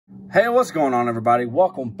Hey, what's going on, everybody?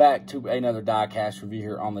 Welcome back to another Diecast review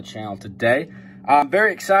here on the channel today. I'm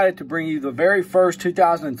very excited to bring you the very first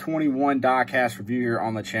 2021 Diecast review here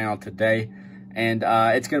on the channel today. And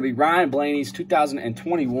it's going to be Ryan Blaney's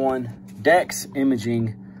 2021 Dex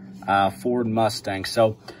Imaging Ford Mustang.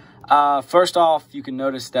 So first off, you can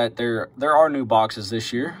notice that there are new boxes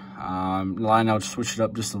this year. Lionel switched it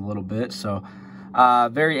up just a little bit. So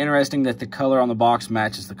very interesting that the color on the box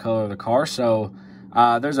matches the color of the car. So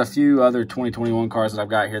there's a few other 2021 cars that I've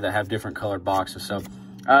got here that have different colored boxes. So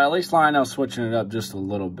at least Lionel's switching it up just a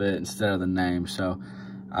little bit instead of the name. So,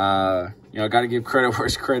 you know, got to give credit where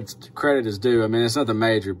credit is due. I mean, it's nothing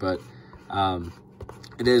major, but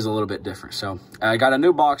it is a little bit different. So I got a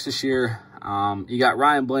new box this year. You got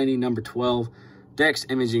Ryan Blaney, number 12, Dex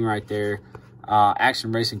Imaging right there,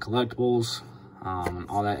 Action Racing Collectibles,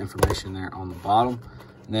 all that information there on the bottom.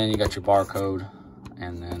 And then you got your barcode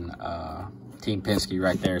and then Team Penske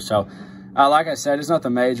right there. So like I said, it's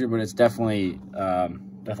nothing major, but it's definitely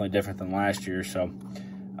different than last year. So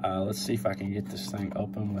let's see if I can get this thing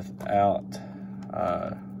open without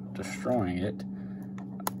destroying it.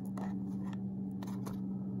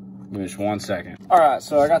 Give me just 1 second. All right,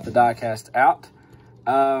 so I got the die cast out.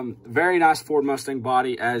 Very nice Ford Mustang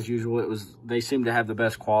body as usual. They seemed to have the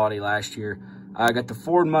best quality last year. I got the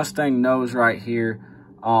Ford Mustang nose right here,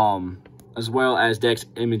 as well as Dex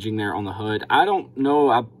Imaging there on the hood. I don't know,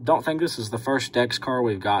 I don't think this is the first Dex car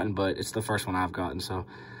we've gotten, but it's the first one I've gotten. So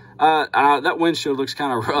that windshield looks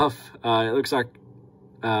kind of rough. It looks like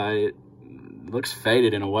it looks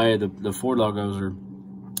faded in a way. The Ford logos are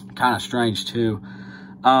kind of strange too.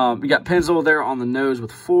 We got Pennzoil there on the nose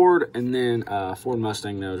with Ford, and then Ford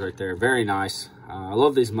Mustang nose right there. Very nice. I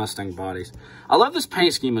love these Mustang bodies. I love this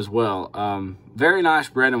paint scheme as well. Very nice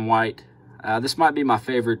red and white. This might be my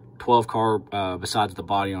favorite 12 car besides the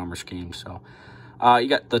body armor scheme. So you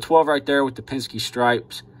got the 12 right there with the Penske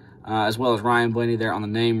stripes, as well as Ryan Blaney there on the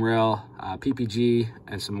name rail, PPG,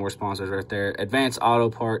 and some more sponsors right there. Advanced Auto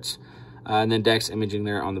Parts, and then Dex Imaging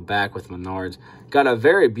there on the back with Menards. Got a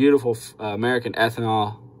very beautiful American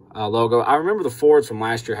Ethanol logo. I remember the Fords from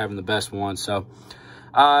last year having the best one. So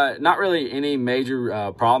not really any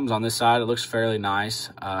major problems on this side. It looks fairly nice.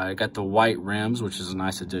 Got the white rims, which is a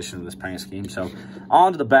nice addition to this paint scheme. So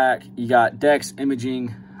on to the back, you got Dex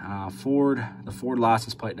Imaging, Ford, the Ford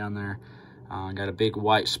license plate down there. Got a big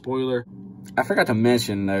white spoiler. I forgot to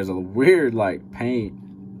mention there's a weird like paint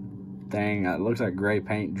thing. It looks like gray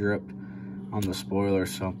paint dripped on the spoiler.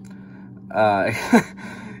 So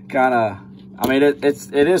kind of, I mean, it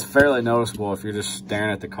is fairly noticeable if you're just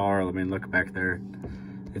staring at the car. I mean, look back there.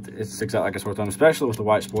 It sticks out like a sore thumb, especially with the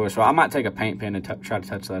white spoiler. So I might take a paint pen and try to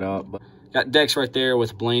touch that up. But got Dex right there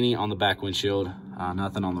with Blaney on the back windshield.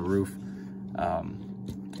 Nothing on the roof.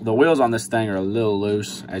 The wheels on this thing are a little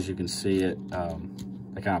loose, as you can see it.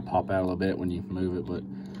 They kind of pop out a little bit when you move it, but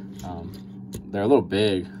they're a little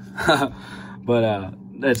big. But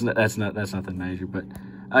that's nothing major. But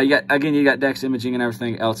you got Dex Imaging, and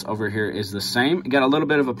everything else over here is the same. You got a little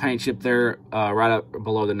bit of a paint chip there right up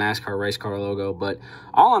below the NASCAR race car logo, but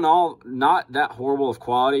all in all, not that horrible of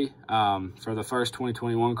quality for the first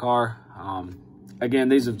 2021 car. Again,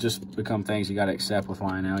 these have just become things you got to accept with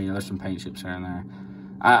Lionel. You know, there's some paint chips here and there.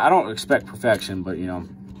 I don't expect perfection, but you know,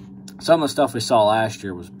 some of the stuff we saw last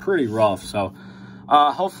year was pretty rough. So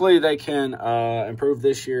hopefully they can improve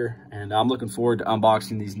this year, and I'm looking forward to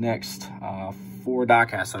unboxing these next 4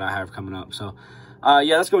 diecasts that I have coming up. So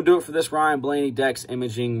yeah, that's going to do it for this Ryan Blaney Dex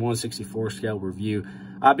Imaging 1/64 scale review.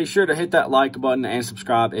 Be sure to hit that like button and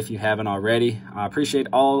subscribe if you haven't already. I appreciate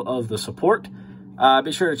all of the support.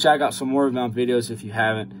 Be sure to check out some more of my videos if you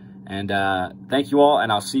haven't. And thank you all,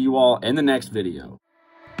 and I'll see you all in the next video.